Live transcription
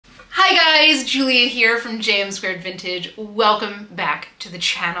Hi guys, Julia here from JM Squared Vintage. Welcome back to the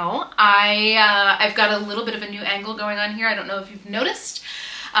channel. I've got a little bit of a new angle going on here. I don't know if you've noticed.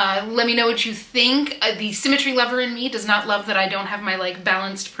 Let me know what you think. The symmetry lover in me does not love that I don't have my like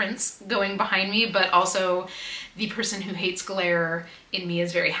balanced prints going behind me, but also the person who hates glare in me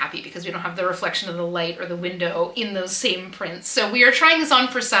is very happy because we don't have the reflection of the light or the window in those same prints. So we are trying this on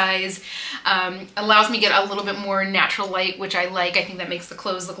for size. Allows me to get a little bit more natural light, which I like. I think that makes the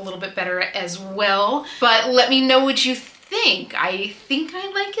clothes look a little bit better as well. But let me know what you think. I think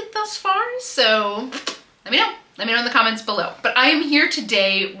I like it thus far, so let me know. Let me know in the comments below. But I am here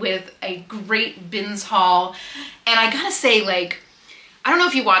today with a great bins haul. And I gotta say, like, I don't know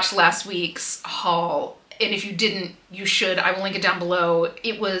if you watched last week's haul, and if you didn't, you should. I will link it down below.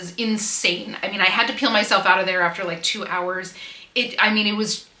 It was insane. I mean, I had to peel myself out of there after like 2 hours.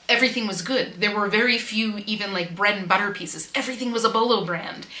 Everything was good. There were very few even like bread and butter pieces. Everything was a BOLO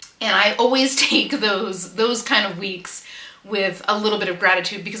brand. And I always take those kind of weeks with a little bit of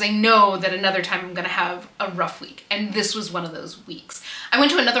gratitude because I know that another time I'm gonna have a rough week. And this was one of those weeks. I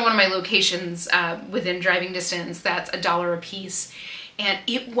went to another one of my locations within driving distance that's $1 a piece, and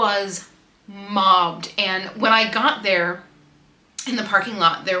it was mobbed. And when I got there in the parking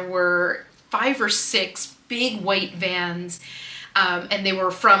lot, there were 5 or 6 big white vans, and they were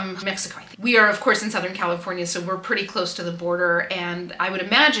from Mexico. We are of course in Southern California, so we're pretty close to the border, and I would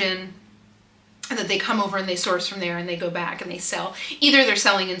imagine that they come over and they source from there and they go back and they sell. Either they're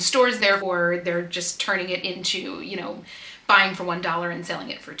selling in stores there or they're just turning it into, you know, buying for $1 and selling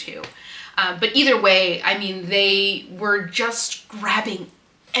it for $2. But either way, I mean, they were just grabbing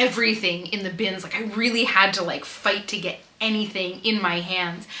everything in the bins. Like, I really had to like fight to get anything in my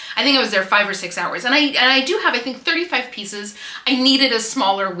hands. I think I was there 5 or 6 hours, and I do have, I think, 35 pieces. I needed a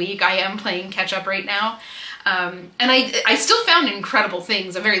smaller week. I am playing catch up right now. And I still found incredible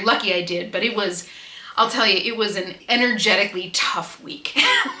things. I'm very lucky I did, but it was, I'll tell you, it was an energetically tough week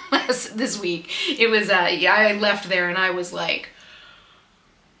this week. It was, yeah, I left there and I was like,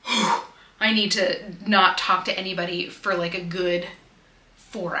 I need to not talk to anybody for like a good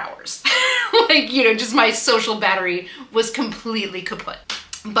 4 hours. Like, you know, just my social battery was completely kaput.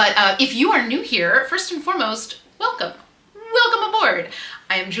 But if you are new here, first and foremost, welcome. Welcome aboard.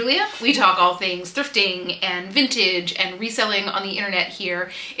 I am Julia. We talk all things thrifting and vintage and reselling on the internet here.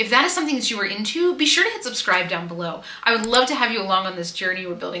 If that is something that you are into, be sure to hit subscribe down below. I would love to have you along on this journey.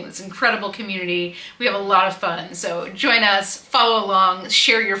 We're building this incredible community. We have a lot of fun. So join us, follow along,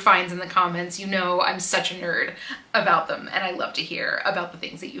 share your finds in the comments. You know I'm such a nerd about them, and I love to hear about the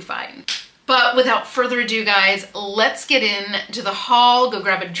things that you find. But without further ado, guys, let's get into the haul. Go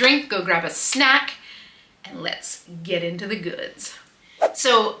grab a drink, go grab a snack, and let's get into the goods.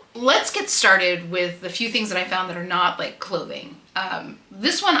 So let's get started with the few things that I found that are not like clothing.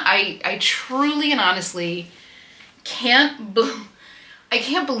 This one I truly and honestly can't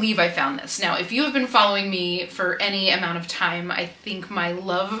believe I found this. Now, if you have been following me for any amount of time, I think my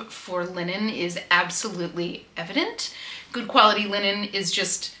love for linen is absolutely evident. Good quality linen is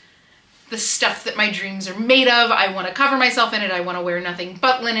just the stuff that my dreams are made of. I want to cover myself in it. I want to wear nothing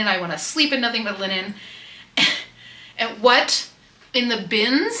but linen. I want to sleep in nothing but linen. And what in the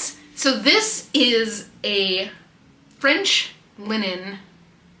bins? So this is a French linen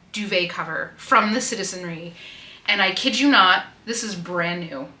duvet cover from the Citizenry. And I kid you not, this is brand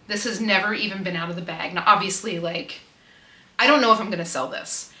new. This has never even been out of the bag. Now, obviously, like, I don't know if I'm gonna sell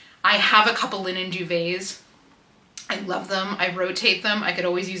this. I have a couple linen duvets. I love them. I rotate them. I could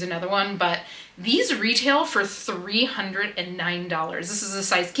always use another one, but these retail for $309. This is a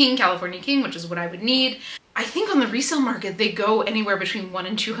size king, California king, which is what I would need. I think on the resale market, they go anywhere between $100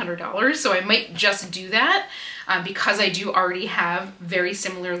 and $200, so I might just do that because I do already have very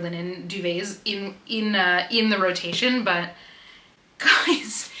similar linen duvets in the rotation. But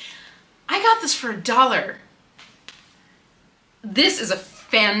guys, I got this for $1. This is a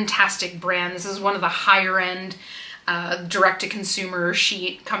fantastic brand. This is one of the higher end direct-to-consumer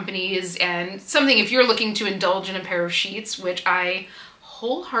sheet companies, and something if you're looking to indulge in a pair of sheets, which I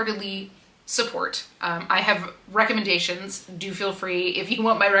wholeheartedly support. I have recommendations. Do feel free. If you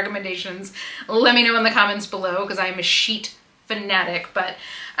want my recommendations, let me know in the comments below because I am a sheet fanatic. But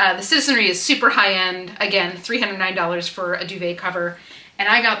the Citizenry is super high-end. Again, $309 for a duvet cover, and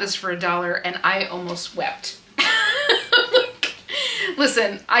I got this for $1 and I almost wept.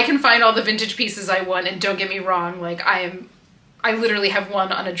 Listen, I can find all the vintage pieces I want, and don't get me wrong, like I literally have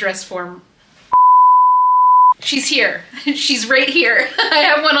one on a dress form. She's here. She's right here. I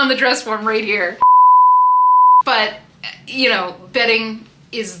have one on the dress form right here. But, you know, bedding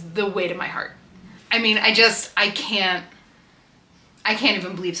is the way to my heart. I mean, I can't I can't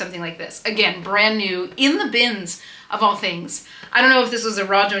even believe something like this. Again, brand new, in the bins of all things. I don't know if this was a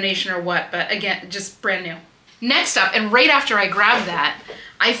raw donation or what, but again, just brand new. Next up, and right after I grabbed that,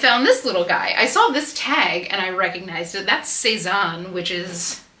 I found this little guy. I saw this tag and I recognized it. That's Cezanne, which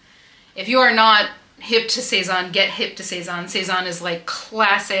is, if you are not hip to Cezanne, get hip to Cezanne. Cezanne is like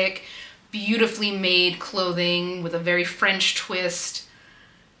classic, beautifully made clothing with a very French twist.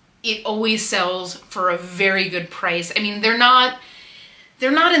 It always sells for a very good price. I mean, they're not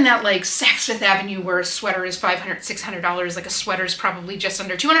in that like Saks Fifth Avenue where a sweater is $500, $600. Like a sweater is probably just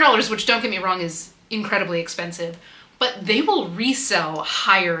under $200, which, don't get me wrong, is incredibly expensive. But they will resell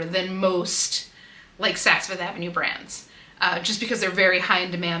higher than most like Saks Fifth Avenue brands. Just because they're very high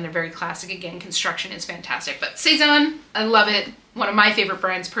in demand, they're very classic. Again, construction is fantastic. But Cezanne, I love it. One of my favorite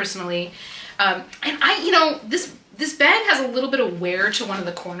brands personally. And this bag has a little bit of wear to one of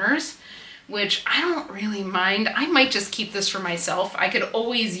the corners, which I don't really mind. I might just keep this for myself. I could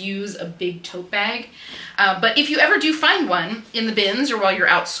always use a big tote bag. But if you ever do find one in the bins or while you're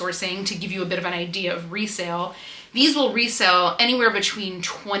outsourcing, to give you a bit of an idea of resale, these will resell anywhere between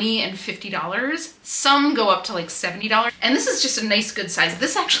 $20 and $50. Some go up to like $70. And this is just a nice good size.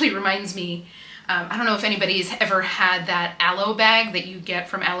 This actually reminds me, I don't know if anybody's ever had that Aloe bag that you get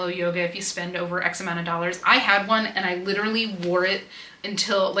from Aloe Yoga if you spend over X amount of dollars. I had one and I literally wore it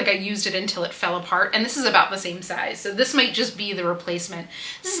until, like, I used it until it fell apart, and this is about the same size. So this might just be the replacement.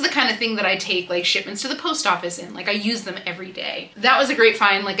 This is the kind of thing that I take like shipments to the post office in. Like, I use them every day. That was a great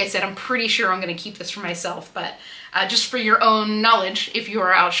find. Like I said, I'm pretty sure I'm gonna keep this for myself, but just for your own knowledge, if you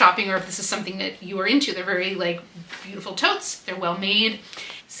are out shopping or if this is something that you are into, they're very like beautiful totes. They're well made.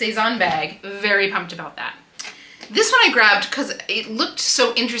 Cezanne bag, very pumped about that. This one I grabbed because it looked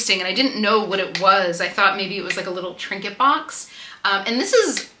so interesting and I didn't know what it was. I thought maybe it was like a little trinket box. And this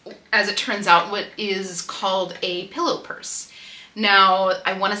is, as it turns out, what is called a pillow purse. Now,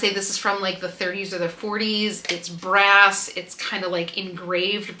 I want to say this is from like the 30s or the 40s. It's brass. It's kind of like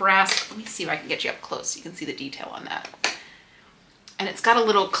engraved brass. Let me see if I can get you up close so you can see the detail on that. And it's got a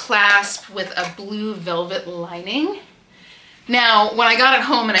little clasp with a blue velvet lining. Now, when I got it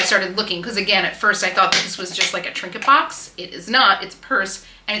home and I started looking, because again, at first I thought that this was just like a trinket box. It is not. It's a purse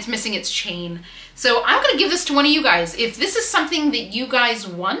and it's missing its chain. So I'm going to give this to one of you guys. If this is something that you guys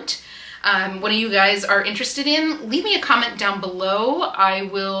want, one of you guys are interested in, leave me a comment down below. I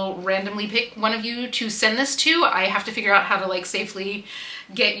will randomly pick one of you to send this to. I have to figure out how to like safely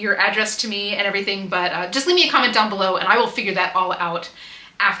get your address to me and everything, but just leave me a comment down below and I will figure that all out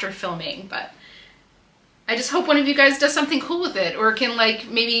after filming. But I just hope one of you guys does something cool with it, or can like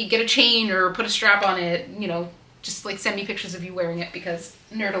maybe get a chain or put a strap on it, you know, just like send me pictures of you wearing it, because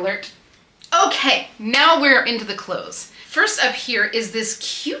nerd alert. Okay, now we're into the clothes. First up here is this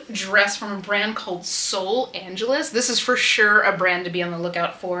cute dress from a brand called Soul Angeles. This is for sure a brand to be on the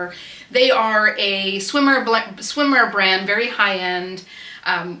lookout for. They are a swimwear brand, very high end,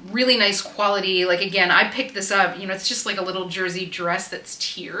 really nice quality. Like again, I picked this up, you know, it's just like a little jersey dress that's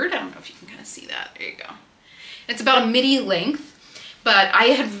tiered. I don't know if you can kind of see that. There you go. It's about a midi length. But I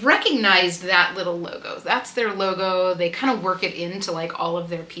had recognized that little logo. That's their logo. They kind of work it into like all of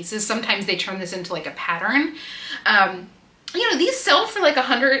their pieces. Sometimes they turn this into like a pattern. You know, these sell for like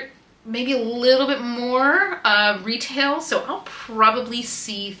 $100, maybe a little bit more retail. So I'll probably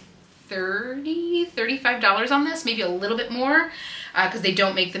see $30, $35 on this, maybe a little bit more, because they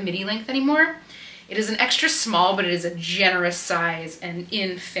don't make the midi length anymore. It is an extra small, but it is a generous size and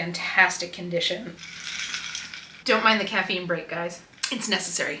in fantastic condition. Don't mind the caffeine break, guys. It's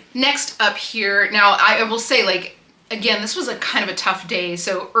necessary. Next up here, now I will say, like, again, this was a kind of a tough day.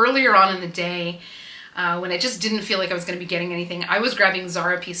 So earlier on in the day, when I just didn't feel like I was going to be getting anything, I was grabbing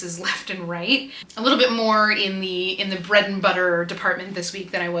Zara pieces left and right. A little bit more in the bread and butter department this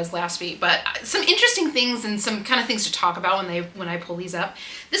week than I was last week, but some interesting things and some kind of things to talk about when I pull these up.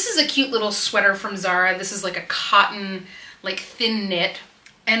 This is a cute little sweater from Zara. This is like a cotton, like thin knit.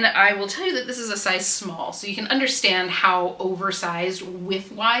 And I will tell you that this is a size small, so you can understand how oversized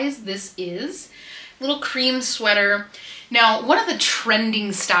width-wise this is. Little cream sweater. Now, one of the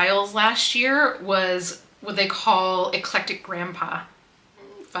trending styles last year was what they call eclectic grandpa.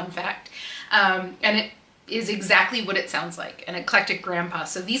 Fun fact. And it is exactly what it sounds like, an eclectic grandpa.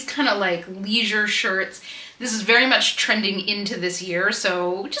 So these kind of like leisure shirts, this is very much trending into this year,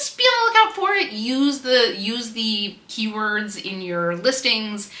 so just be on the lookout for it. Use the keywords in your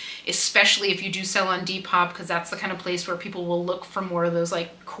listings, especially if you do sell on Depop, because that's the kind of place where people will look for more of those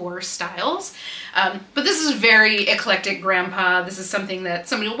like core styles. But this is very eclectic grandpa. This is something that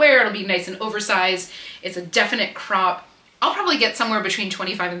somebody will wear. It'll be nice and oversized. It's a definite crop. I'll probably get somewhere between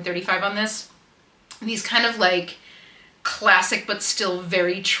 25 and 35 on this. These kind of like classic but still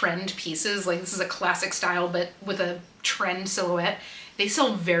very trend pieces. Like this is a classic style but with a trend silhouette. They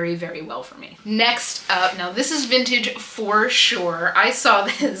sell very, very well for me. Next up, now this is vintage for sure. I saw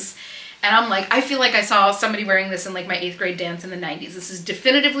this and I'm like, I feel like I saw somebody wearing this in like my 8th grade dance in the 90s. This is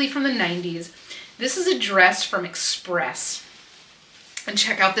definitively from the 90s. This is a dress from Express. And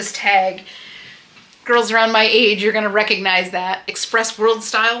check out this tag. Girls around my age, you're gonna recognize that. Express World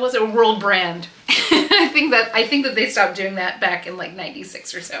Style, was it? World Brand. I think that they stopped doing that back in like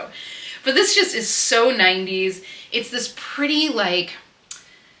 96 or so. But this just is so 90s. It's this pretty like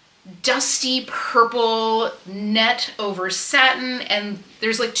dusty purple net over satin, and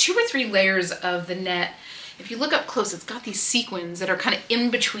there's like 2 or 3 layers of the net. If you look up close, it's got these sequins that are kind of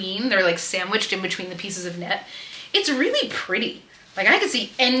in between. They're like sandwiched in between the pieces of net. It's really pretty. Like I could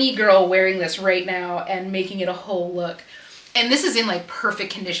see any girl wearing this right now and making it a whole look. And this is in like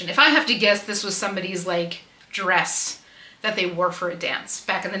perfect condition. If I have to guess, this was somebody's like dress that they wore for a dance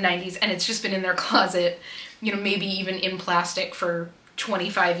back in the 90s, and it's just been in their closet, you know, maybe even in plastic for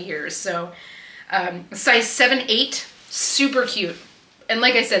 25 years. So size 7-8, super cute. And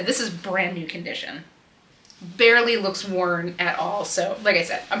like I said, this is brand new condition. Barely looks worn at all. So like I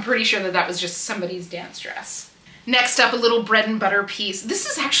said, I'm pretty sure that that was just somebody's dance dress. Next up, a little bread and butter piece. This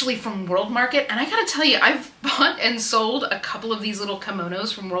is actually from World Market, and I gotta tell you, I've bought and sold a couple of these little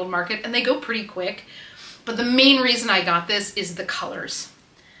kimonos from World Market, and they go pretty quick. But the main reason I got this is the colors.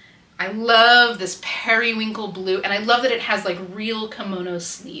 I love this periwinkle blue, and I love that it has like real kimono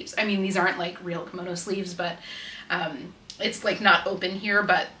sleeves. I mean, these aren't like real kimono sleeves, but it's like not open here,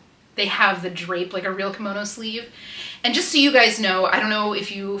 but they have the drape like a real kimono sleeve. And just so you guys know, I don't know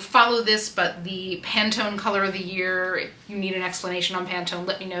if you follow this, but the Pantone color of the year, if you need an explanation on Pantone,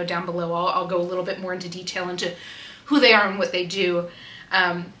 let me know down below. I'll go a little bit more into detail into who they are and what they do.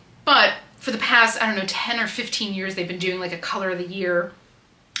 But for the past, I don't know, 10 or 15 years, they've been doing like a color of the year,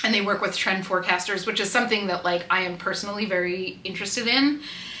 and they work with trend forecasters, which is something that like I am personally very interested in.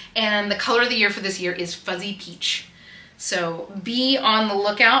 And the color of the year for this year is Fuzzy Peach. So be on the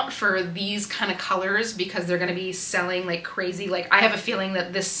lookout for these kind of colors because they're gonna be selling like crazy. Like I have a feeling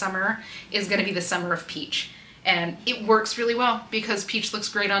that this summer is gonna be the summer of peach. And it works really well because peach looks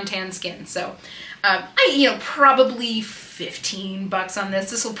great on tan skin. So probably 15 bucks on this.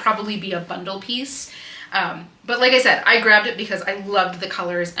 This will probably be a bundle piece. But like I said, I grabbed it because I loved the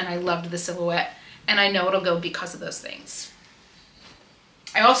colors and I loved the silhouette, and I know it'll go because of those things.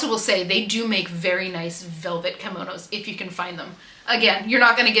 I also will say they do make very nice velvet kimonos if you can find them. Again, you're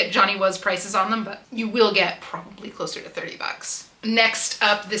not gonna get Johnny Was prices on them, but you will get probably closer to 30 bucks. Next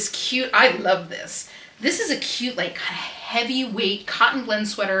up, this cute, I love this. This is a cute, like kind of heavyweight cotton blend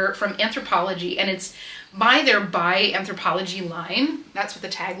sweater from Anthropologie, and it's by their By Anthropologie line. That's what the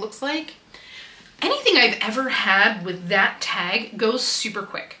tag looks like. Anything I've ever had with that tag goes super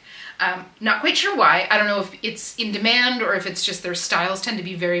quick. Not quite sure why. I don't know if it's in demand or if it's just their styles tend to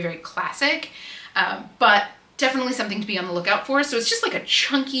be very, very classic, but definitely something to be on the lookout for. So it's just like a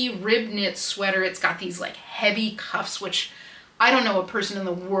chunky rib knit sweater. It's got these like heavy cuffs, which I don't know a person in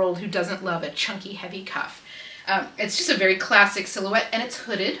the world who doesn't love a chunky, heavy cuff. It's just a very classic silhouette, and it's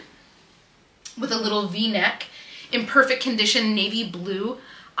hooded with a little V-neck in perfect condition, navy blue.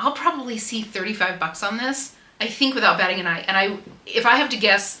 I'll probably see 35 bucks on this, I think, without batting an eye. And if I have to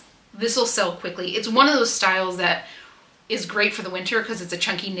guess, this will sell quickly. It's one of those styles that is great for the winter because it's a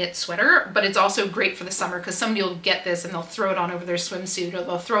chunky knit sweater, but it's also great for the summer because somebody will get this and they'll throw it on over their swimsuit, or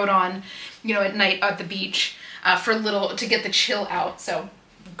they'll throw it on, you know, at night at the beach for a little, to get the chill out. So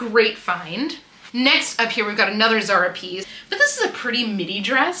great find. Next up here, we've got another Zara piece, but this is a pretty midi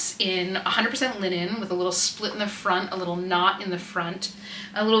dress in 100% linen with a little split in the front, a little knot in the front,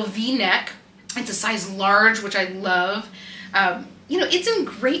 a little V-neck. It's a size large, which I love. You know, it's in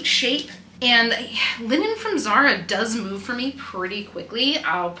great shape, and linen from Zara does move for me pretty quickly.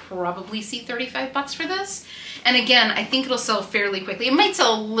 I'll probably see 35 bucks for this. And again, I think it'll sell fairly quickly. It might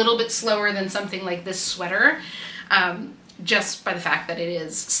sell a little bit slower than something like this sweater, just by the fact that it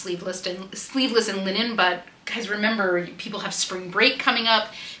is sleeveless and linen. But guys, remember, people have spring break coming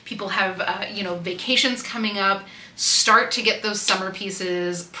up. People have, you know, vacations coming up. Start to get those summer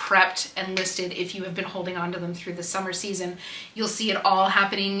pieces prepped and listed if you have been holding on to them through the summer season. You'll see it all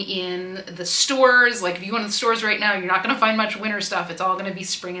happening in the stores. Like if you go into the stores right now, you're not gonna find much winter stuff. It's all gonna be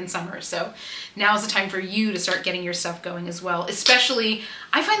spring and summer. So now's the time for you to start getting your stuff going as well. Especially,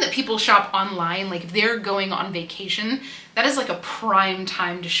 I find that people shop online, like if they're going on vacation, that is like a prime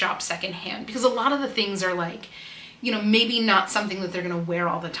time to shop secondhand, because a lot of the things are like, you know, maybe not something that they're gonna wear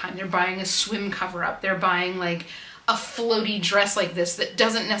all the time. They're buying a swim cover up. They're buying like a floaty dress like this that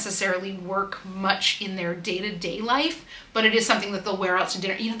doesn't necessarily work much in their day-to-day life, but it is something that they'll wear out to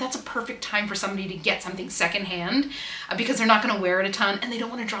dinner. You know, that's a perfect time for somebody to get something secondhand because they're not going to wear it a ton and they don't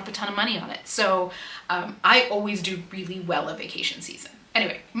want to drop a ton of money on it. So I always do really well at vacation season.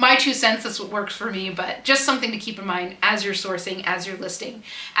 Anyway, my 2 cents, that's what works for me, but just something to keep in mind as you're sourcing, as you're listing,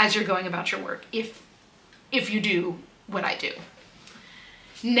 as you're going about your work, if you do what I do.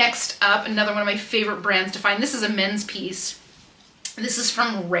 Next up, another one of my favorite brands to find. This is a men's piece. This is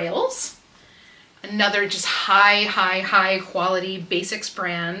from Rails. Another just high quality basics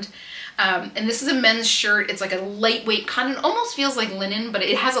brand. And this is a men's shirt. It's like a lightweight cotton. It almost feels like linen, but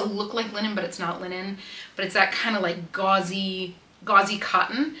it has a look like linen, but it's not linen. But it's that kind of like gauzy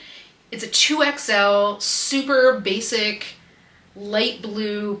cotton. It's a 2XL, super basic, light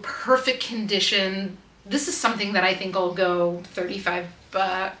blue, perfect condition. This is something that I think will go $35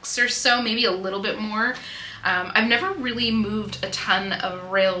 or so, maybe a little bit more. I've never really moved a ton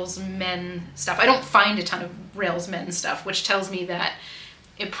of Rails men stuff. I don't find a ton of Rails men stuff, which tells me that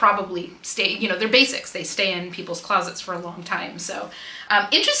it probably you know, they're basics. They stay in people's closets for a long time. So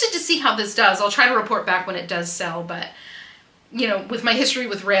interested to see how this does. I'll try to report back when it does sell, but you know, with my history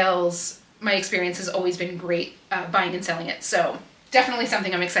with Rails, my experience has always been great buying and selling it. So definitely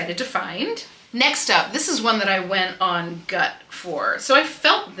something I'm excited to find. Next up, this is one that I went on gut for. So I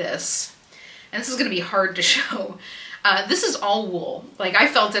felt this, and this is gonna be hard to show. This is all wool. Like I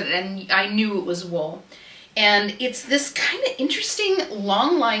felt it and I knew it was wool. And it's this kind of interesting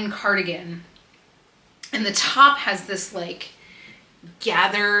long line cardigan. And the top has this like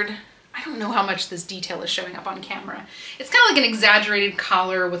gathered, I don't know how much this detail is showing up on camera. It's kind of like an exaggerated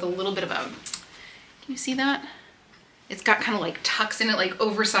collar with a little bit of a, can you see that? It's got kind of like tucks in it, like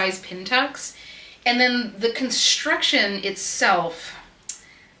oversized pin tucks. And then the construction itself,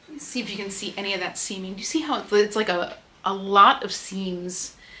 let me see if you can see any of that seaming. Do you see how it's like a lot of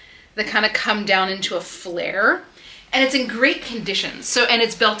seams that kind of come down into a flare? And it's in great condition. So, and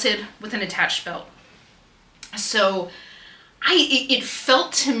it's belted with an attached belt. So it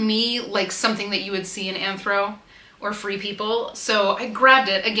felt to me like something that you would see in Anthro or Free People. So I grabbed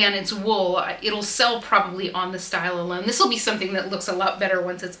it. Again, it's wool. It'll sell probably on the style alone. This will be something that looks a lot better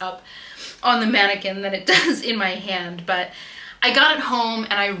once it's up on the mannequin than it does in my hand. But I got it home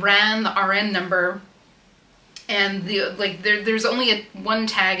and I ran the RN number, and there's only one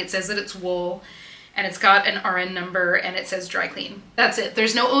tag. It says that it's wool, and it's got an RN number, and it says dry clean. That's it.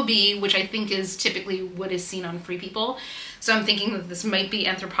 There's no OB, which I think is typically what is seen on Free People. So I'm thinking that this might be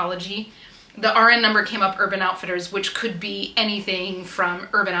Anthropology. The RN number came up Urban Outfitters, which could be anything from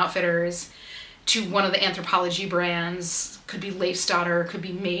Urban Outfitters to one of the Anthropology brands. Could be Leif's Daughter, could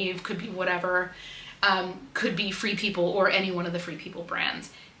be Maeve, could be whatever. Could be Free People or any one of the Free People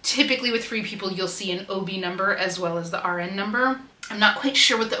brands. Typically with Free People, you'll see an OB number as well as the RN number. I'm not quite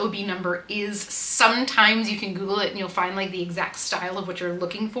sure what the OB number is. Sometimes you can Google it and you'll find like the exact style of what you're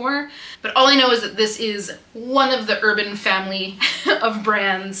looking for. But all I know is that this is one of the Urban family of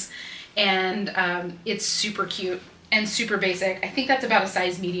brands, and it's super cute and super basic. I think that's about a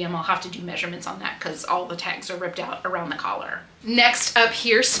size medium. I'll have to do measurements on that because all the tags are ripped out around the collar. Next up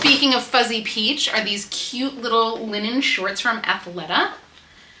here, speaking of fuzzy peach, are these cute little linen shorts from Athleta.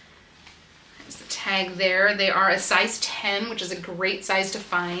 There's the tag there. They are a size 10, which is a great size to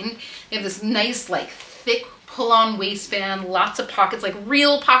find. They have this nice, like, thick pull-on waistband, lots of pockets, like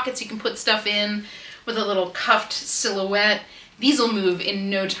real pockets you can put stuff in, with a little cuffed silhouette. These will move in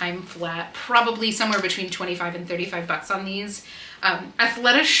no time flat, probably somewhere between 25 and 35 bucks on these.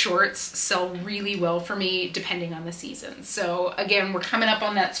 Athleta shorts sell really well for me depending on the season. So again, we're coming up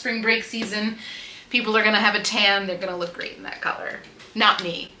on that spring break season. People are gonna have a tan, they're gonna look great in that color. Not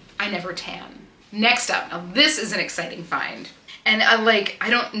me, I never tan. Next up, now this is an exciting find. And I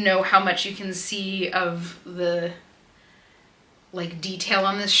don't know how much you can see of the like detail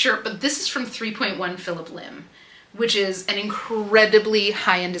on this shirt, but this is from 3.1 Phillip Lim, which is an incredibly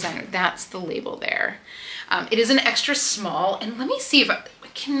high-end designer. That's the label there. It is an extra small, and let me see if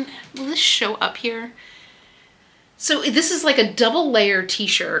will this show up here? So this is like a double layer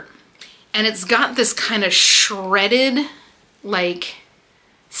t-shirt, and it's got this kind of shredded, like,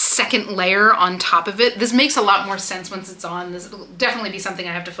 second layer on top of it. This makes a lot more sense once it's on. This will definitely be something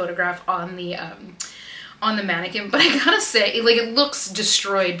I have to photograph on the mannequin, but I gotta say, like, it looks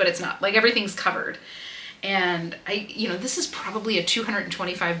destroyed, but it's not. Like, everything's covered. And this is probably a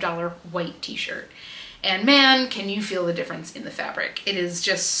 $225 white t-shirt. And man, can you feel the difference in the fabric. It is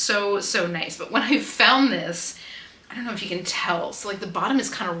just so, so nice. But when I found this, I don't know if you can tell. So like the bottom is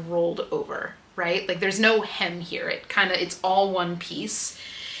kind of rolled over, right? Like there's no hem here. It's all one piece.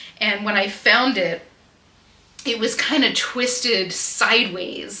 And when I found it, it was kind of twisted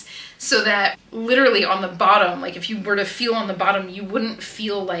sideways so that literally on the bottom, like if you were to feel on the bottom, you wouldn't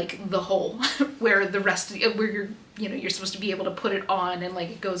feel like the hole where the rest of where you're supposed to be able to put it on and like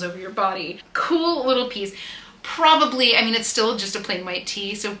it goes over your body. Cool little piece. Probably, I mean, it's still just a plain white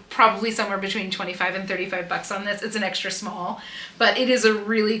tee, so probably somewhere between 25 and 35 bucks on this. It's an extra small, but it is a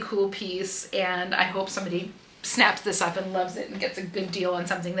really cool piece, and I hope somebody snaps this up and loves it and gets a good deal on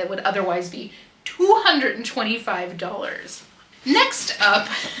something that would otherwise be $225. Next up,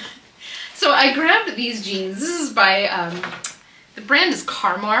 so I grabbed these jeans. This is by, the brand is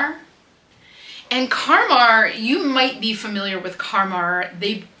Carmar. And Carmar, you might be familiar with Carmar.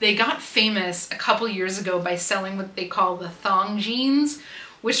 They got famous a couple years ago by selling what they call the thong jeans,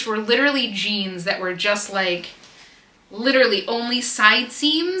 which were literally jeans that were just like literally only side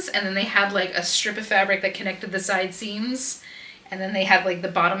seams, and then they had like a strip of fabric that connected the side seams, and then they had like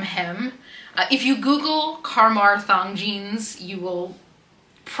the bottom hem. If you Google Carmar thong jeans, you will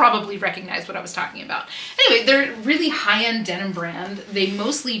probably recognize what I was talking about. Anyway, they're really high-end denim brand. They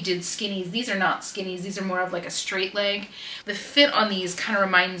mostly did skinnies. These are not skinnies. These are more of like a straight leg. The fit on these kind of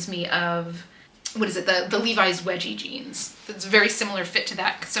reminds me of, what is it, the Levi's wedgie jeans. It's a very similar fit to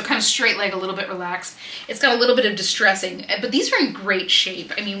that. So kind of straight leg, a little bit relaxed. It's got a little bit of distressing, but these are in great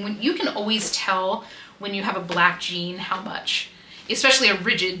shape. I mean, you can always tell when you have a black jean how much, especially a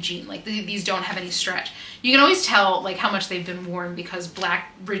rigid jean, like these don't have any stretch. You can always tell like how much they've been worn because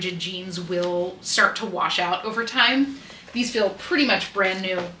black rigid jeans will start to wash out over time. These feel pretty much brand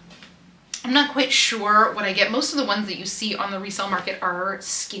new. I'm not quite sure what I get. Most of the ones that you see on the resale market are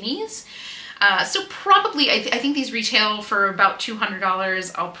skinnies. So probably, I think these retail for about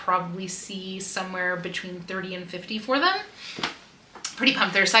 $200. I'll probably see somewhere between 30 and 50 for them. Pretty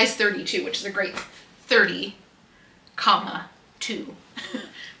pumped. They're size 32, which is a great 30, comma, 2,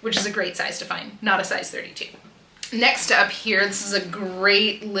 which is a great size to find, not a size 32. Next up here, this is a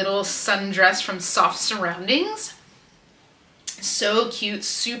great little sundress from Soft Surroundings. So cute,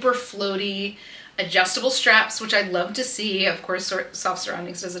 super floaty, adjustable straps, which I love to see. Of course, Soft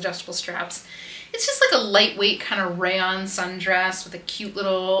Surroundings does adjustable straps. It's just like a lightweight kind of rayon sundress with a cute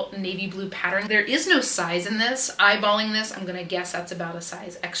little navy blue pattern. There is no size in this. Eyeballing this, I'm gonna guess that's about a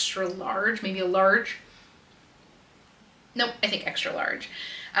size extra large, maybe a large. Nope, I think extra large.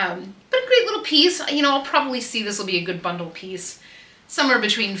 But a great little piece. You know, I'll probably see this will be a good bundle piece. Somewhere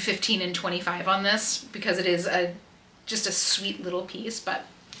between 15 and 25 on this because it is just a sweet little piece, but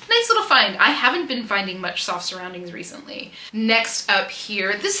nice little find. I haven't been finding much Soft Surroundings recently. Next up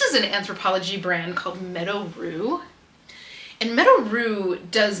here, this is an Anthropologie brand called Meadow Rue. And Meadow Rue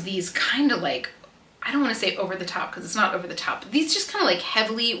does these kind of like, I don't want to say over the top because it's not over the top, but these just kind of like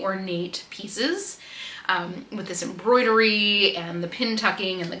heavily ornate pieces. With this embroidery and the pin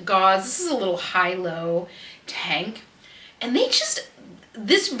tucking and the gauze. This is a little high-low tank. And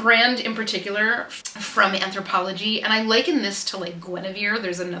this brand in particular from Anthropologie, and I liken this to like Guinevere.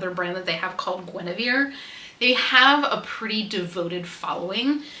 There's another brand that they have called Guinevere. They have a pretty devoted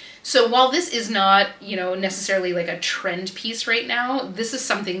following. So while this is not, you know, necessarily like a trend piece right now, this is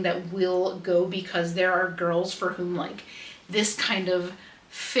something that will go because there are girls for whom like this kind of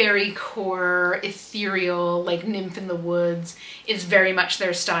fairy core, ethereal, like nymph in the woods is very much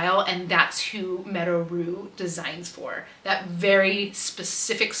their style, and that's who Meadow Rue designs for. That very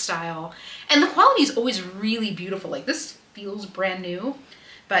specific style. And the quality is always really beautiful. Like this feels brand new,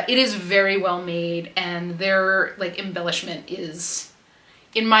 but it is very well made, and their like embellishment is,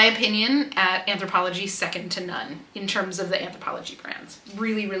 in my opinion, at Anthropologie second to none in terms of the Anthropologie brands.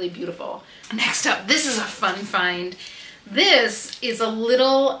 Really, really beautiful. Next up, this is a fun find. This is a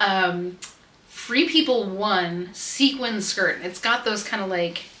little Free People 1 sequin skirt. It's got those kind of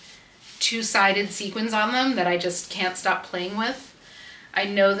like two-sided sequins on them that I just can't stop playing with. I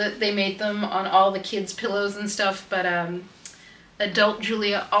know that they made them on all the kids' pillows and stuff, but adult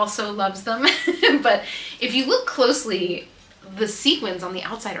Julia also loves them. But if you look closely, the sequins on the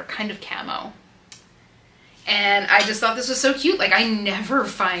outside are kind of camo. And I just thought this was so cute. Like I never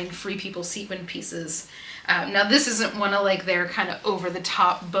find Free People sequin pieces. Now this isn't one of like their kind of over the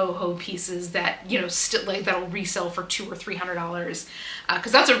top boho pieces that, you know, still like that'll resell for $200 or $300,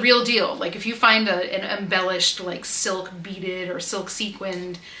 because that's a real deal. Like if you find an embellished like silk beaded or silk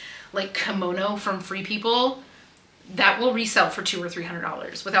sequined like kimono from Free People, that will resell for $200 or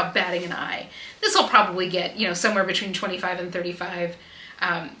 $300 without batting an eye. This will probably get, you know, somewhere between 25 and 35.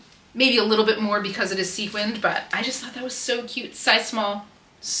 Maybe a little bit more because it is sequined, but I just thought that was so cute. Size small,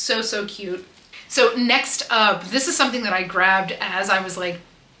 so cute. So next up, this is something that I grabbed as I was like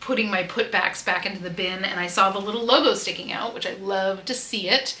putting my putbacks back into the bin, and I saw the little logo sticking out, which I love to see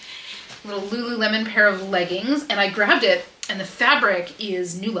it. little Lululemon pair of leggings, and I grabbed it, and the fabric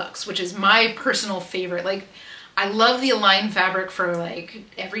is Nulux, which is my personal favorite. Like, I love the Align fabric for like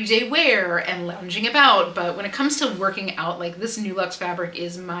everyday wear and lounging about, but when it comes to working out, like this Nulux fabric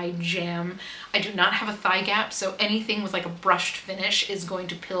is my jam. I do not have a thigh gap, so anything with like a brushed finish is going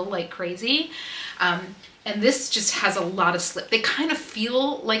to pill like crazy. And this just has a lot of slip. They kind of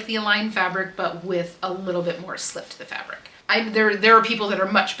feel like the Align fabric, but with a little bit more slip to the fabric. There are people that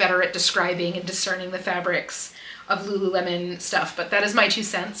are much better at describing and discerning the fabrics of Lululemon stuff, but that is my 2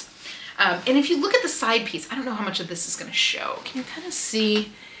 cents. And if you look at the side piece, I don't know how much of this is gonna show. Can you kind of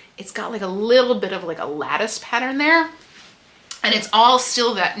see, it's got like a little bit of like a lattice pattern there. And it's all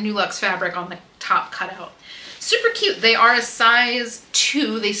still that Nulux fabric on the top cutout. Super cute. They are a size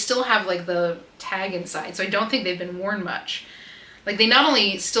 2. They still have like the tag inside, so I don't think they've been worn much. Like they not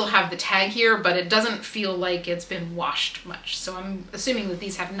only still have the tag here, but it doesn't feel like it's been washed much. So I'm assuming that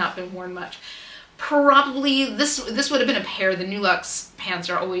these have not been worn much. Probably this would have been a pair. The Nulux pants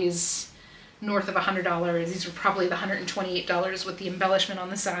are always north of $100. These were probably the $128 with the embellishment on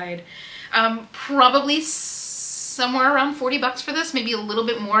the side. Probably somewhere around 40 bucks for this, maybe a little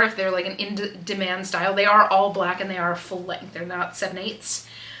bit more if they're like an in-demand style. They are all black and they are full length. They're not 7/8.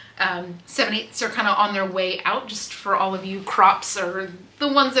 7/8s are kind of on their way out, just for all of you crops or the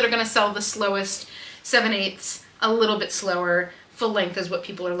ones that are going to sell the slowest. 7/8s, a little bit slower. Full length is what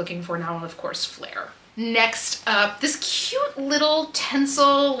people are looking for now, and of course flare. Next up, this cute little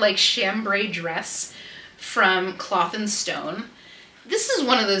tencel like chambray dress from Cloth and Stone. This is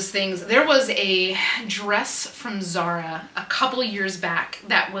one of those things. There was a dress from Zara a couple years back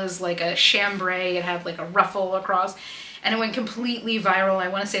that was like a chambray. It had like a ruffle across, and it went completely viral. I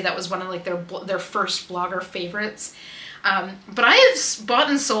want to say that was one of like their first blogger favorites. But I have bought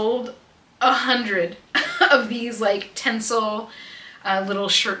and sold 100 of these like tencel little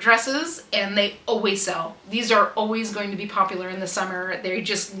shirt dresses, and they always sell. These are always going to be popular in the summer. They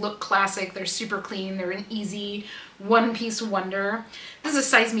just look classic. They're super clean. They're an easy one-piece wonder. This is a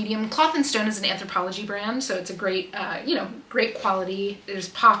size medium. Cloth and Stone is an Anthropologie brand, so it's a great, you know, great quality. There's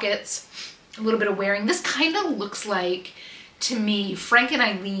pockets, a little bit of wearing. This kind of looks like, to me, Frank and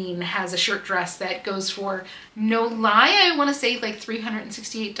Eileen has a shirt dress that goes for, no lie, I want to say like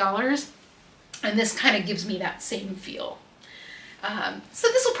 $368. And this kind of gives me that same feel. So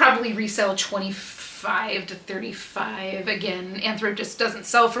this will probably resell 25 to 35. Again, Anthro just doesn't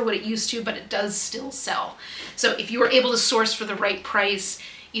sell for what it used to, but it does still sell. So if you are able to source for the right price,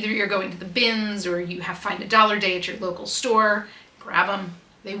 either you're going to the bins or you have find a dollar day at your local store, grab them.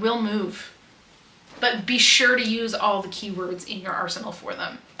 They will move. But be sure to use all the keywords in your arsenal for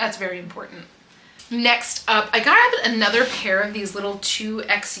them. That's very important. Next up, I grabbed another pair of these little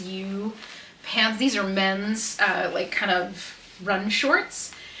 2XU pants. These are men's, like kind of run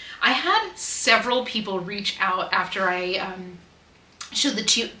shorts. I had several people reach out after I showed the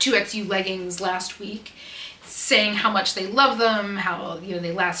 2XU leggings last week, saying how much they love them, how, you know,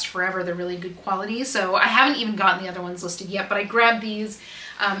 they last forever, they're really good quality. So I haven't even gotten the other ones listed yet, but I grabbed these.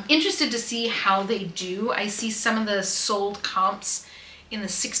 Interested to see how they do. I see some of the sold comps in the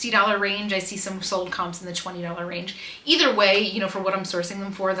 $60 range. I see some sold comps in the $20 range. Either way, you know, for what I'm sourcing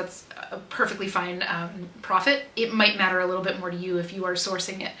them for, that's a perfectly fine profit. It might matter a little bit more to you if you are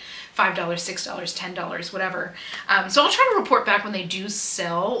sourcing it $5, $6, $10, whatever. So I'll try to report back when they do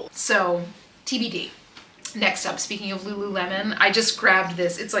sell. So TBD. Next up, speaking of Lululemon, I just grabbed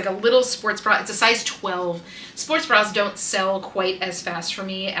this. It's like a little sports bra. It's a size 12. Sports bras don't sell quite as fast for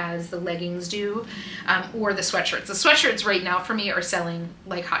me as the leggings do, or the sweatshirts. The sweatshirts right now for me are selling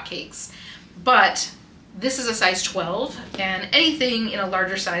like hotcakes. But this is a size 12, and anything in a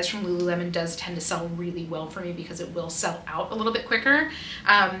larger size from Lululemon does tend to sell really well for me because it will sell out a little bit quicker.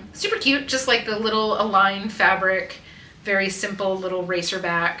 Super cute, just like the little Align fabric. Very simple little racer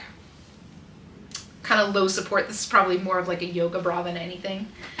back. Kind of low support. This is probably more of like a yoga bra than anything.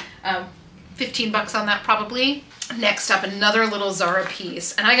 15 bucks on that probably. Next up, another little Zara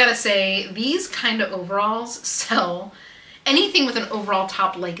piece. And I gotta say, these kind of overalls sell. Anything with an overall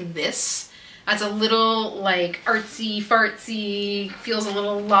top like this, that's a little like artsy fartsy, feels a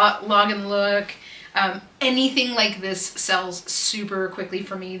little log and look. Anything like this sells super quickly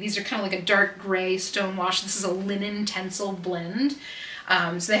for me. These are kind of like a dark gray stonewash. This is a linen tencel blend.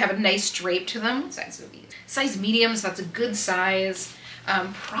 So they have a nice drape to them. What size are these? Size medium, so that's a good size.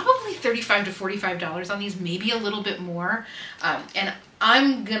 Probably $35 to $45 on these, maybe a little bit more. And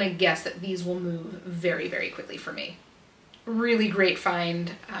I'm gonna guess that these will move very, very quickly for me. Really great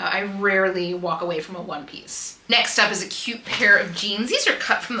find. I rarely walk away from a one piece. Next up is a cute pair of jeans. These are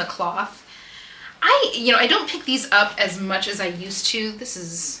cut from the cloth. I don't pick these up as much as I used to. This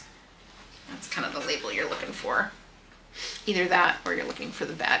is That's kind of the label you're looking for. Either that or you're looking for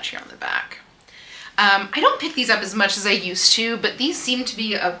the badge here on the back. I don't pick these up as much as I used to, but these seem to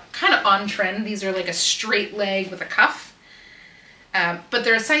be a kind of on trend. These are like a straight leg with a cuff, but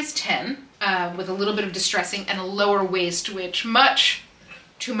they're a size 10 with a little bit of distressing and a lower waist, which much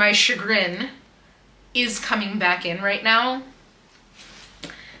to my chagrin is coming back in right now.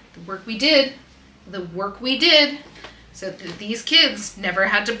 The work we did so that these kids never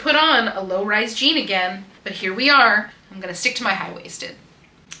had to put on a low-rise jean again, but here we are. I'm gonna stick to my high-waisted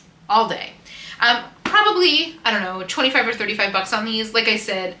all day. Probably, I don't know, 25 or 35 bucks on these. Like I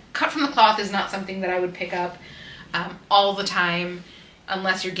said, cut from the cloth is not something that I would pick up all the time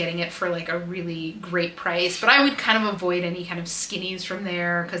unless you're getting it for like a really great price. But I would kind of avoid any kind of skinnies from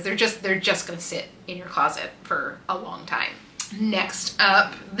there because they're just gonna sit in your closet for a long time. Next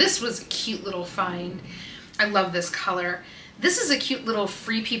up, this was a cute little find. I love this color. This is a cute little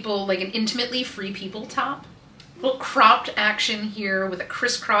Free People, like an intimately Free People top. Little cropped action here with a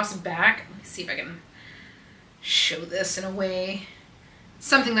crisscross back. Let me see if I can show this in a way.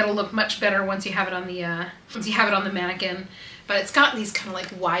 Something that'll look much better once you have it on the mannequin. But it's got these kind of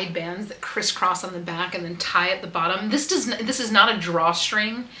like wide bands that crisscross on the back and then tie at the bottom. This is not a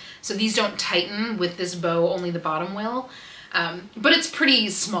drawstring, so these don't tighten with this bow, only the bottom will. But it's pretty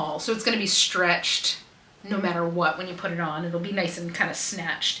small, so it's gonna be stretched no matter what when you put it on. It'll be nice and kind of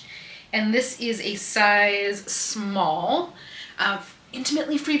snatched. And this is a size small.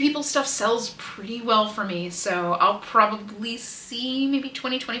 Intimately Free People stuff sells pretty well for me, so I'll probably see maybe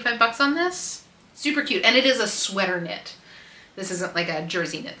 20, 25 bucks on this. Super cute, and it is a sweater knit. This isn't like a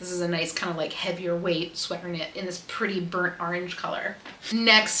jersey knit. This is a nice kind of like heavier weight sweater knit in this pretty burnt orange color.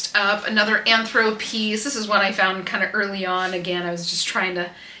 Next up, another Anthro piece. This is one I found kind of early on. Again, I was just trying to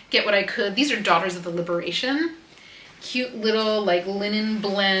get what I could. These are Daughters of the Liberation. Cute little like linen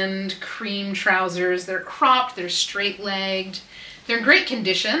blend cream trousers. They're cropped, they're straight-legged. They're in great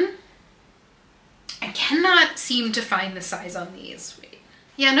condition. I cannot seem to find the size on these. Wait.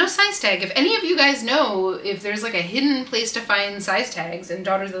 Yeah, no size tag. If any of you guys know if there's like a hidden place to find size tags in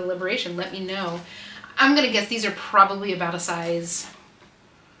Daughters of the Liberation, let me know. I'm gonna guess these are probably about a size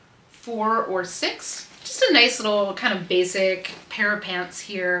 4 or 6. Just a nice little kind of basic pair of pants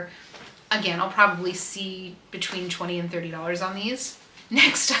here. Again, I'll probably see between $20 and $30 on these.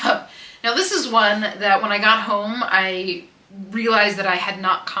 Next up, now this is one that when I got home, I realized that I had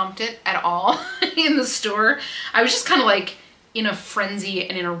not comped it at all in the store. I was just kind of like in a frenzy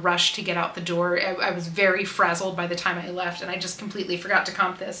and in a rush to get out the door. I was very frazzled by the time I left and I just completely forgot to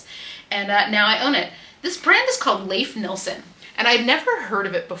comp this. And now I own it. This brand is called Leif Nilsson and I'd never heard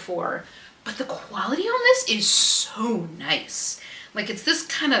of it before, but the quality on this is so nice. Like it's this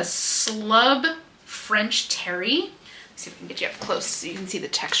kind of slub French terry. Let's see if I can get you up close so you can see the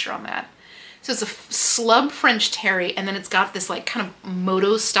texture on that. So it's a slub French terry and then it's got this like kind of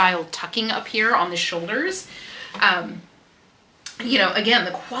moto style tucking up here on the shoulders. You know, again,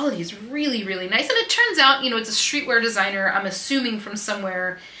 the quality is really, really nice. And it turns out, you know, it's a streetwear designer, I'm assuming from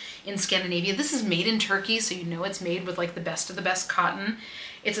somewhere in Scandinavia. This is made in Turkey, so you know it's made with like the best of the best cotton.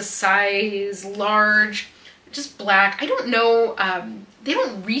 It's a size large, just black. I don't know, they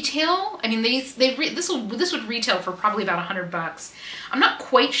don't retail. I mean, this would retail for probably about 100 bucks. I'm not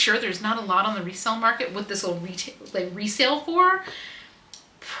quite sure. There's not a lot on the resale market what this will resale for.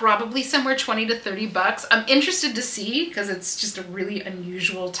 Probably somewhere 20 to 30 bucks. I'm interested to see because it's just a really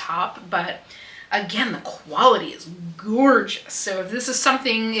unusual top, but again, the quality is gorgeous. So if this is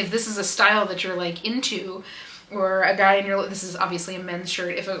something, if this is a style that you're like into, or a guy in your, this is obviously a men's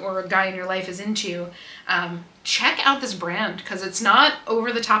shirt, or a guy in your life is into, check out this brand because it's not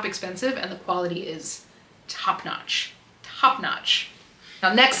over the top expensive and the quality is top notch, top notch.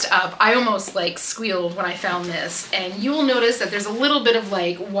 Now next up, I almost like squealed when I found this, and you will notice that there's a little bit of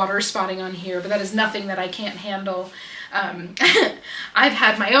like water spotting on here, but that is nothing that I can't handle. I've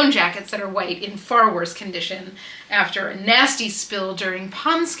had my own jackets that are white in far worse condition after a nasty spill during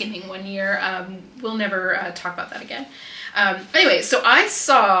pond skimming one year. We'll never talk about that again. Anyway, so I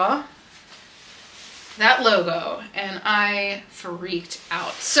saw that logo and I freaked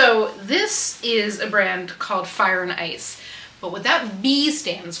out. So this is a brand called Fire and Ice. But what that B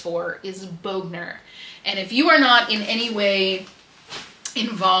stands for is Bogner. And if you are not in any way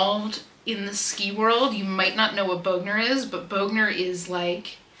involved in the ski world, you might not know what Bogner is, but Bogner is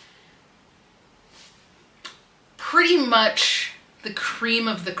like pretty much the cream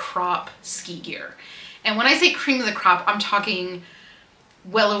of the crop ski gear. And when I say cream of the crop, I'm talking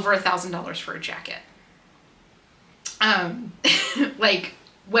well over $1,000 for a jacket. Like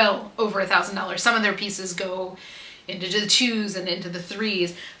well over $1,000. Some of their pieces go, into the 2s and into the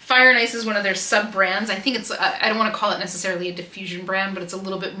 3s. Fire and Ice is one of their sub brands. I think it's, I don't want to call it necessarily a diffusion brand, but it's a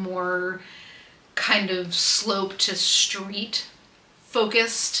little bit more kind of slope to street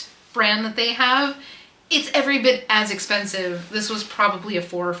focused brand that they have. It's every bit as expensive. This was probably a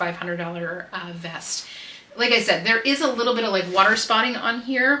 $400 or $500 vest. Like I said, there is a little bit of like water spotting on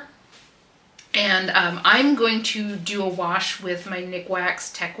here. And I'm going to do a wash with my Nick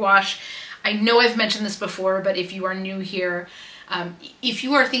Wax Tech Wash. I know I've mentioned this before, but if you are new here, if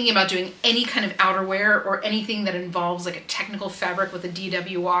you are thinking about doing any kind of outerwear or anything that involves like a technical fabric with a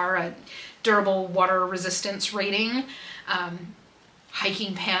DWR, a durable water resistance rating,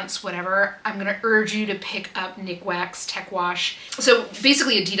 hiking pants, whatever, I'm gonna urge you to pick up Nick Wax Tech Wash. So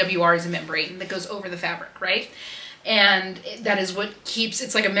basically a DWR is a membrane that goes over the fabric, right? And that is what keeps,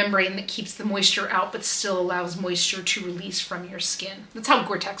 it's like a membrane that keeps the moisture out but still allows moisture to release from your skin. That's how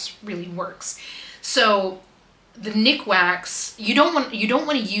Gore-Tex really works. So the Nick Wax, you don't want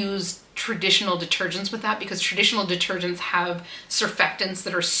to use traditional detergents with that, because traditional detergents have surfactants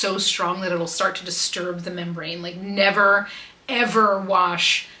that are so strong that it'll start to disturb the membrane. Like, never ever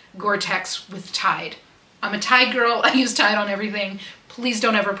wash Gore-Tex with Tide. I'm a Tide girl. I use Tide on everything. Please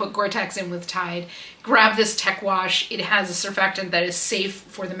don't ever put Gore-Tex in with Tide. Grab this Tech Wash. It has a surfactant that is safe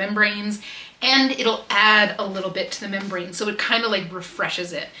for the membranes, and it'll add a little bit to the membrane, so it kind of like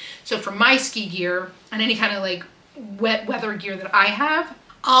refreshes it. So for my ski gear and any kind of like wet weather gear that I have,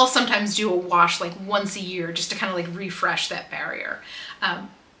 I'll sometimes do a wash like once a year just to kind of like refresh that barrier.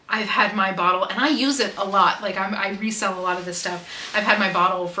 I've had my bottle, and I use it a lot. Like, I resell a lot of this stuff. I've had my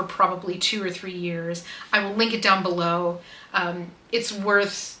bottle for probably 2 or 3 years. I will link it down below. It's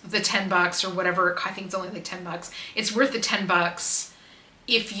worth the 10 bucks or whatever. I think it's only like 10 bucks. It's worth the 10 bucks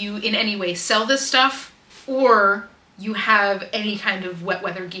if you in any way sell this stuff, or you have any kind of wet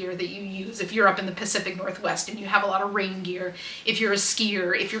weather gear that you use. If you're up in the Pacific Northwest and you have a lot of rain gear, if you're a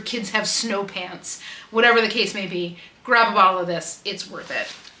skier, if your kids have snow pants, whatever the case may be, grab a bottle of this. It's worth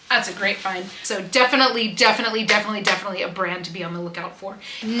it. That's a great find. So definitely a brand to be on the lookout for.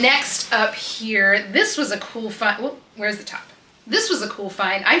 Next up here, this was a cool find. Whoop, where's the top? This was a cool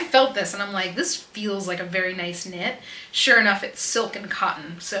find. I felt this and I'm like, this feels like a very nice knit. Sure enough, it's silk and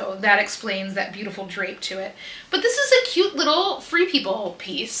cotton. So that explains that beautiful drape to it. But this is a cute little Free People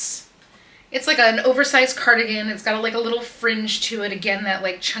piece. It's like an oversized cardigan. It's got like a little fringe to it. Again, that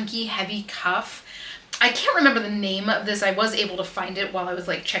like chunky, heavy cuff. I can't remember the name of this. I was able to find it while I was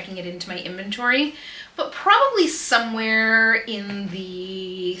like checking it into my inventory, but probably somewhere in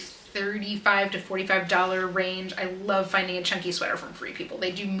the $35 to $45 range. I love finding a chunky sweater from Free People.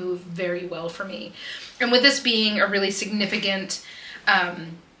 They do move very well for me. And with this being a really significant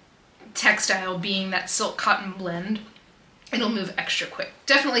textile, being that silk cotton blend, it'll move extra quick.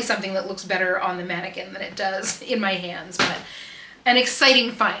 Definitely something that looks better on the mannequin than it does in my hands, but an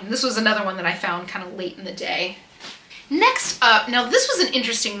exciting find. This was another one that I found kind of late in the day. Next up, now this was an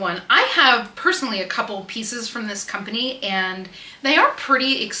interesting one. I have personally a couple pieces from this company and they are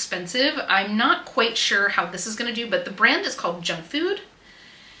pretty expensive. I'm not quite sure how this is gonna do, but the brand is called Junk Food.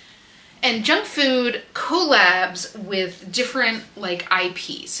 And Junk Food collabs with different like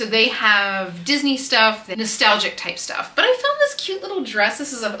IP. So they have Disney stuff, the nostalgic type stuff. But I found this cute little dress.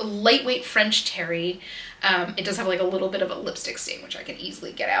 This is a lightweight French terry. It does have like a little bit of a lipstick stain, which I can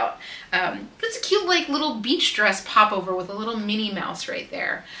easily get out. But it's a cute like little beach dress popover with a little Minnie Mouse right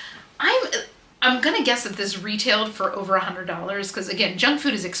there. I'm gonna guess that this retailed for over $100 because again, Junk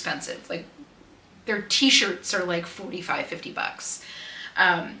Food is expensive. Like their t-shirts are like 45, 50 bucks.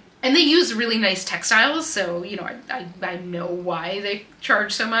 And they use really nice textiles, so you know I know why they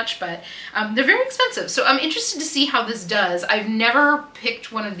charge so much, but they're very expensive. So I'm interested to see how this does. I've never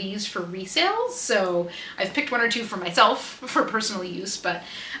picked one of these for resale, so I've picked 1 or 2 for myself for personal use, but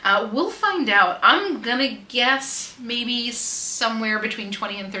we'll find out. I'm gonna guess maybe somewhere between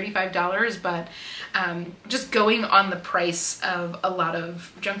 $20 and $35, but just going on the price of a lot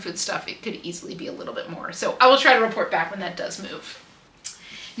of Junk Food stuff, it could easily be a little bit more. So I will try to report back when that does move.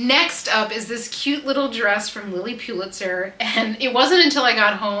 Next up is this cute little dress from Lilly Pulitzer, and it wasn't until I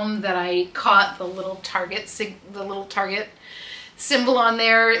got home that I caught the little Target symbol on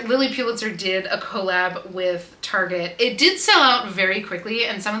there. Lilly Pulitzer did a collab with Target. It did sell out very quickly,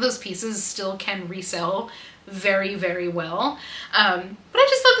 and some of those pieces still can resell very, very well. But I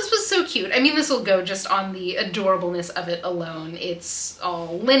just thought this was so cute. I mean, this will go just on the adorableness of it alone. It's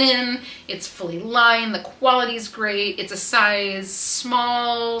all linen, it's fully lined, the quality's great. It's a size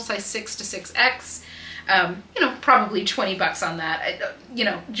small, size 6 to 6X. You know, probably 20 bucks on that. You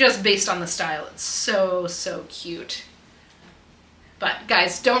know, just based on the style, it's so, so cute. But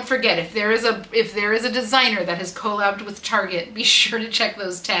guys, don't forget, if there is a designer that has collabed with Target, be sure to check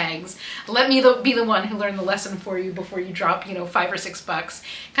those tags. Let me be the one who learned the lesson for you before you drop, you know, $5 or $6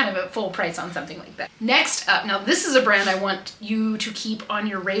 kind of at full price on something like that. Next up, now this is a brand I want you to keep on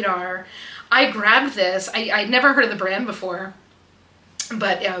your radar. I grabbed this. I'd never heard of the brand before,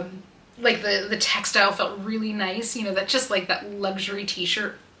 but like the textile felt really nice, you know, that just like that luxury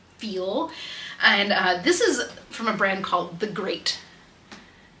t-shirt feel. And this is from a brand called The Great.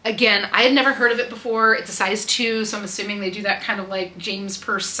 Again, I had never heard of it before. It's a size 2, so I'm assuming they do that kind of like James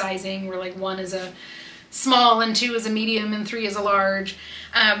purse sizing where like 1 is a small and 2 is a medium and 3 is a large.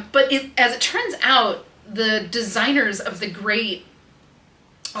 But as it turns out, the designers of The Great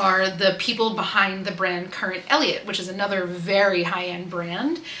are the people behind the brand Current Elliott, which is another very high-end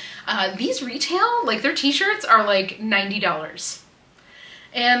brand. These retail, like their t-shirts are like $90.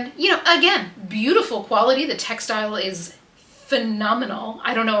 And, you know, again, beautiful quality. The textile is phenomenal.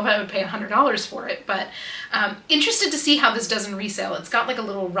 I don't know if I would pay $100 for it, but interested to see how this does in resale. It's got like a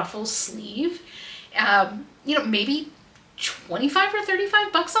little ruffle sleeve. You know, maybe 25 or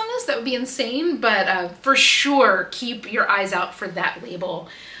 35 bucks on this. That would be insane, but for sure, keep your eyes out for that label.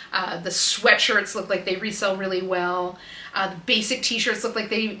 The sweatshirts look like they resell really well. The basic t-shirts look like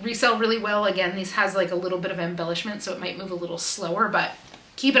they resell really well. Again, this has like a little bit of embellishment, so it might move a little slower, but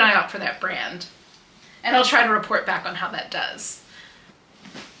keep an eye out for that brand. And I'll try to report back on how that does.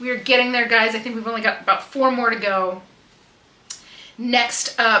 We're getting there, guys. I think we've only got about 4 more to go.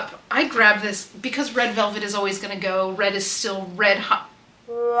 Next up, I grabbed this because red velvet is always going to go. Red is still red hot.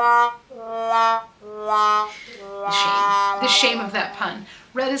 The shame of that pun.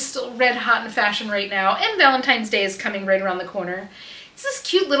 Red is still red hot in fashion right now, and Valentine's Day is coming right around the corner. It's this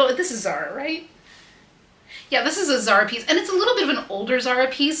cute little, this is Zara, right? Yeah, this is a Zara piece, and it's a little bit of an older Zara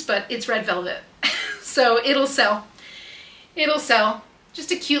piece, but it's red velvet. So it'll sell. It'll sell.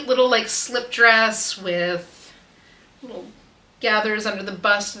 Just a cute little like slip dress with little gathers under the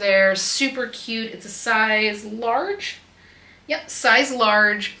bust there. Super cute. It's a size large. Yep, size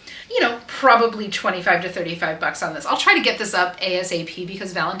large. You know, probably 25 to 35 bucks on this. I'll try to get this up ASAP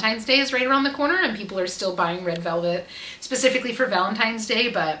because Valentine's Day is right around the corner and people are still buying red velvet specifically for Valentine's Day.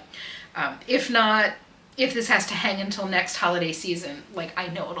 But if not, if this has to hang until next holiday season, like I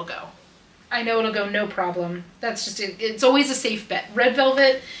know it'll go. I know it'll go, no problem. That's just it. It's always a safe bet. Red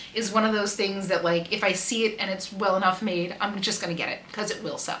velvet is one of those things that like, if I see it and it's well enough made, I'm just gonna get it because it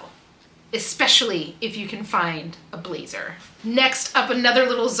will sell. Especially if you can find a blazer. Next up, another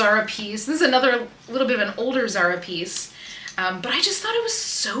little Zara piece. This is another little bit of an older Zara piece, but I just thought it was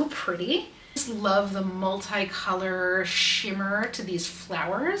so pretty. I just love the multicolor shimmer to these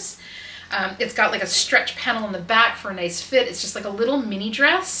flowers. It's got like a stretch panel in the back for a nice fit. It's just like a little mini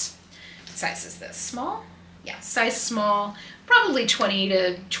dress. What size is this? Small? Yeah, size small. Probably 20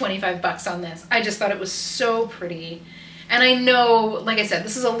 to 25 bucks on this. I just thought it was so pretty. And I know, like I said,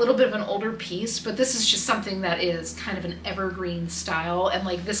 this is a little bit of an older piece, but this is just something that is kind of an evergreen style. And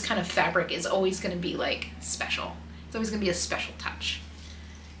like this kind of fabric is always going to be like special. It's always going to be a special touch.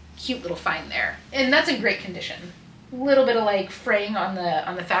 Cute little find there. And that's in great condition. A little bit of like fraying on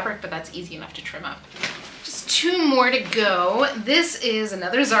the fabric, but that's easy enough to trim up. Just 2 more to go. This is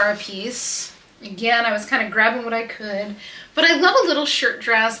another Zara piece. Again, I was kind of grabbing what I could, but I love a little shirt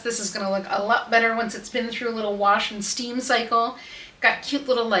dress. This is going to look a lot better once it's been through a little wash and steam cycle. Got cute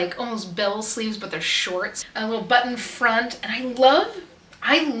little like almost bell sleeves, but they're shorts. A little button front, and I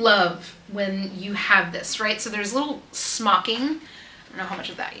love when you have this, right? So there's a little smocking. I don't know how much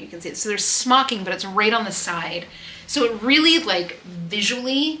of that you can see. So there's smocking, but it's right on the side. So it really like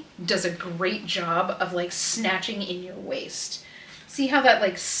visually does a great job of like snatching in your waist. See how that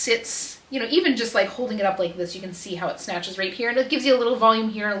like sits, you know, even just like holding it up like this, you can see how it snatches right here. And it gives you a little volume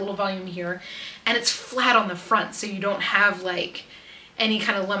here, a little volume here. And it's flat on the front, so you don't have like any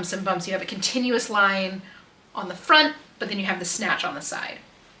kind of lumps and bumps. You have a continuous line on the front, but then you have the snatch on the side.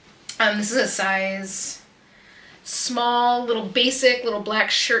 This is a size small, little basic, little black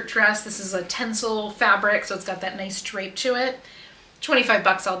shirt dress. This is a tencel fabric, so it's got that nice drape to it. 25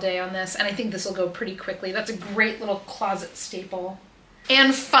 bucks all day on this, and I think this will go pretty quickly. That's a great little closet staple.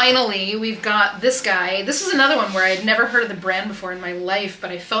 And finally, we've got this guy. This is another one where I'd never heard of the brand before in my life,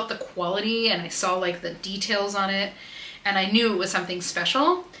 but I felt the quality and I saw like the details on it, and I knew it was something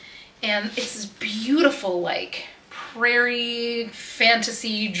special. And it's this beautiful like prairie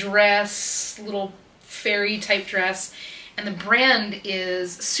fantasy dress, little fairy type dress, and the brand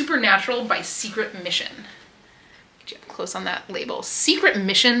is Supernatural by Secret Mission. Get you up close on that label. Secret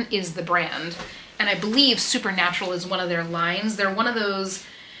Mission is the brand, and I believe Supernatural is one of their lines. They're one of those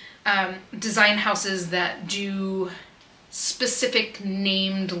design houses that do specific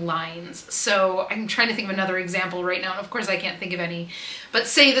named lines. So I'm trying to think of another example right now, and of course I can't think of any, but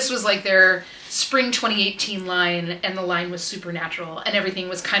say this was like their spring 2018 line, and the line was supernatural, and everything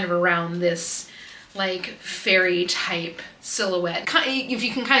was kind of around this like fairy type silhouette, if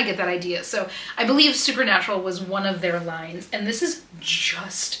you can kind of get that idea. So I believe supernatural was one of their lines, and this is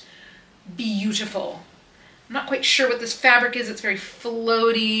just beautiful. I'm not quite sure what this fabric is. It's very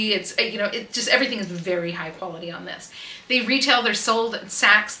floaty. It's, you know, it just, everything is very high quality on this. They retail, they're sold at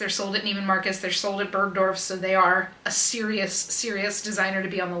Saks, they're sold at Neiman Marcus, they're sold at Bergdorf, so they are a serious designer to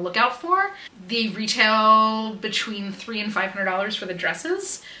be on the lookout for. They retail between $300 and $500 for the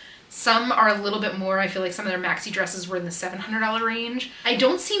dresses. Some are a little bit more. I feel like some of their maxi dresses were in the $700 range. I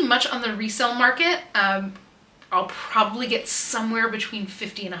don't see much on the resale market. I'll probably get somewhere between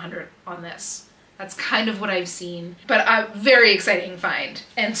 $50 and $100 on this. That's kind of what I've seen, but a very exciting find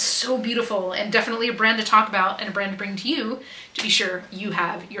and so beautiful, and definitely a brand to talk about and a brand to bring to you to be sure you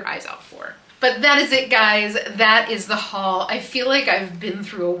have your eyes out for. But that is it, guys. That is the haul. I feel like I've been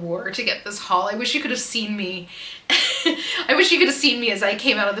through a war to get this haul. I wish you could have seen me. I wish you could have seen me as I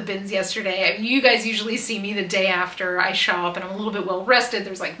came out of the bins yesterday. I mean, you guys usually see me the day after I shop, and I'm a little bit well rested.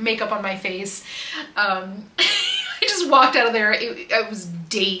 There's like makeup on my face. I just walked out of there. I was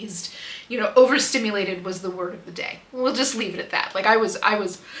dazed. You know, overstimulated was the word of the day. We'll just leave it at that. Like I was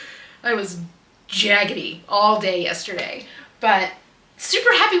jaggedy all day yesterday, but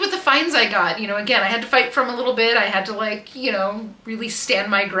super happy with the finds I got. You know, again, I had to fight from a little bit. I had to, like, you know, really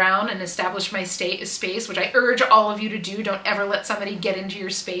stand my ground and establish my space, which I urge all of you to do. Don't ever let somebody get into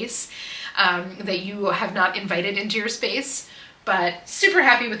your space that you have not invited into your space. But super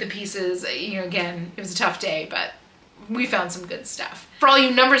happy with the pieces. You know, again, it was a tough day, but we found some good stuff. For all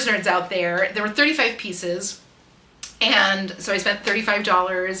you numbers nerds out there were 35 pieces, and so I spent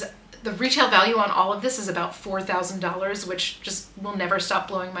 $35. The retail value on all of this is about $4,000, which just will never stop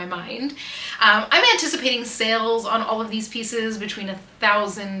blowing my mind. I'm anticipating sales on all of these pieces between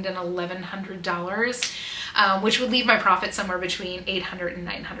 $1,000 and $1,100, which would leave my profit somewhere between $800 and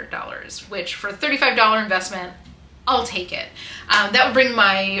 $900, which for a $35 investment, I'll take it. That would bring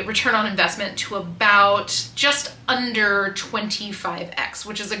my return on investment to about just under 25x,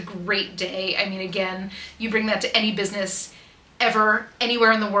 which is a great day. I mean, again, you bring that to any business ever,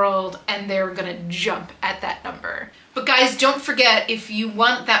 anywhere in the world, and they're gonna jump at that number. But guys, don't forget, if you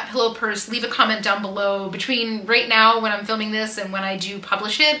want that pillow purse, leave a comment down below. Between right now when I'm filming this and when I do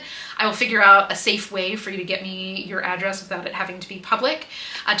publish it, I will figure out a safe way for you to get me your address without it having to be public,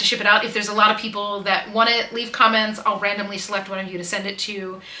 to ship it out. If there's a lot of people that want it, leave comments. I'll randomly select one of you to send it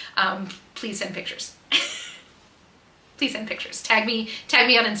to. Please send pictures. Please send pictures. Tag me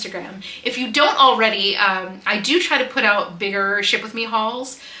on Instagram. If you don't already, I do try to put out bigger ship with me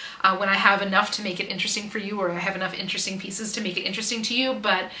hauls when I have enough to make it interesting for you, or I have enough interesting pieces to make it interesting to you.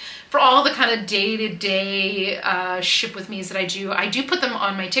 But for all the kind of day-to-day ship with me's that I do put them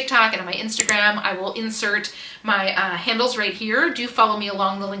on my TikTok and on my Instagram. I will insert my handles right here. Do follow me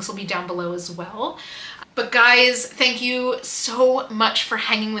along. The links will be down below as well. But guys, thank you so much for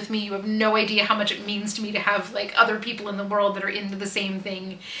hanging with me. You have no idea how much it means to me to have like other people in the world that are into the same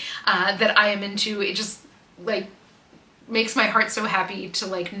thing that I am into. It just like makes my heart so happy to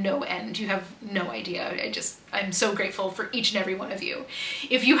like no end. You have no idea. I'm so grateful for each and every one of you.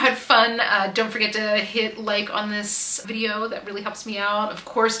 If you had fun, don't forget to hit like on this video. That really helps me out. Of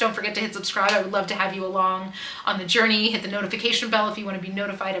course, don't forget to hit subscribe. I would love to have you along on the journey. Hit the notification bell if you want to be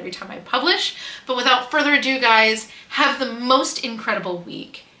notified every time I publish. But without further ado, guys, have the most incredible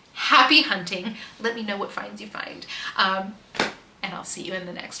week. Happy hunting. Let me know what finds you find. And I'll see you in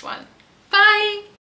the next one. Bye!